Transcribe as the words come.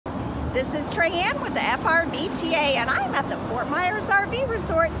This is Trayanne with the FRVTA, and I'm at the Fort Myers RV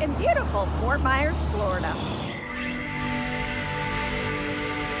Resort in beautiful Fort Myers, Florida.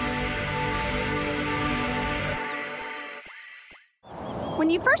 When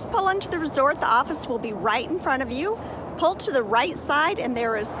you first pull into the resort, the office will be right in front of you. Pull to the right side and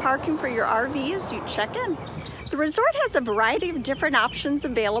there is parking for your RV as you check in. The resort has a variety of different options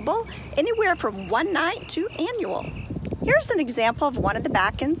available, anywhere from one night to annual. Here's an example of one of the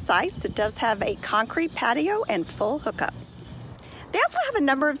back-end sites. It does have a concrete patio and full hookups. They also have a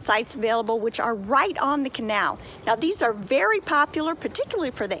number of sites available which are right on the canal. Now these are very popular,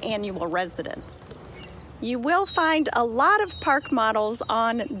 particularly for the annual residents. You will find a lot of park models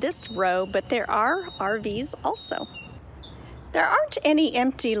on this row, but there are RVs also. There aren't any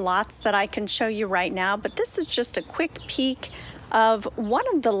empty lots that I can show you right now, but this is just a quick peek of one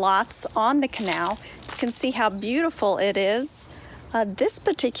of the lots on the canal. You can see how beautiful it is. This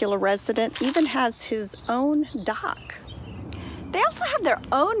particular resident even has his own dock. They also have their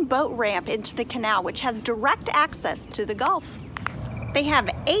own boat ramp into the canal, which has direct access to the Gulf. They have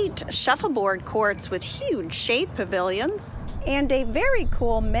 8 shuffleboard courts with huge shade pavilions and a very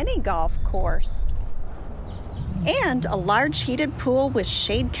cool mini golf course. And a large heated pool with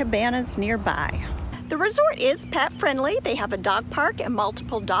shade cabanas nearby. The resort is pet friendly. They have a dog park and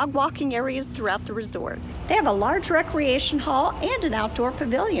multiple dog walking areas throughout the resort. They have a large recreation hall and an outdoor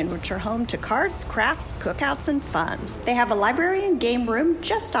pavilion, which are home to cards, crafts, cookouts, and fun. They have a library and game room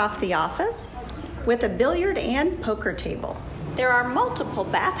just off the office with a billiard and poker table. There are multiple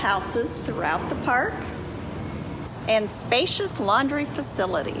bathhouses throughout the park and spacious laundry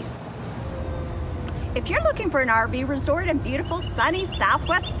facilities. If you're looking for an RV resort in beautiful sunny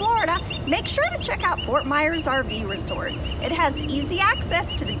Southwest Florida, make sure to check out Fort Myers RV Resort. It has easy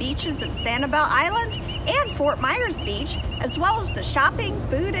access to the beaches of Sanibel Island and Fort Myers Beach, as well as the shopping,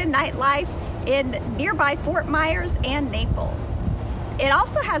 food, and nightlife in nearby Fort Myers and Naples. It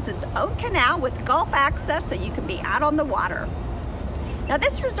also has its own canal with Gulf access, so you can be out on the water. Now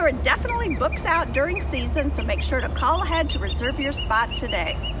this resort definitely books out during season, so make sure to call ahead to reserve your spot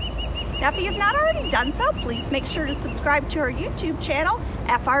today. Now, if you have not already done so, please make sure to subscribe to our YouTube channel,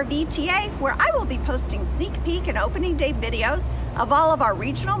 FRVTA, where I will be posting sneak peek and opening day videos of all of our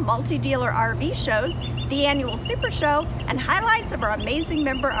regional multi-dealer RV shows, the annual Super Show, and highlights of our amazing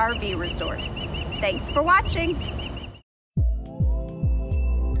member RV resorts. Thanks for watching.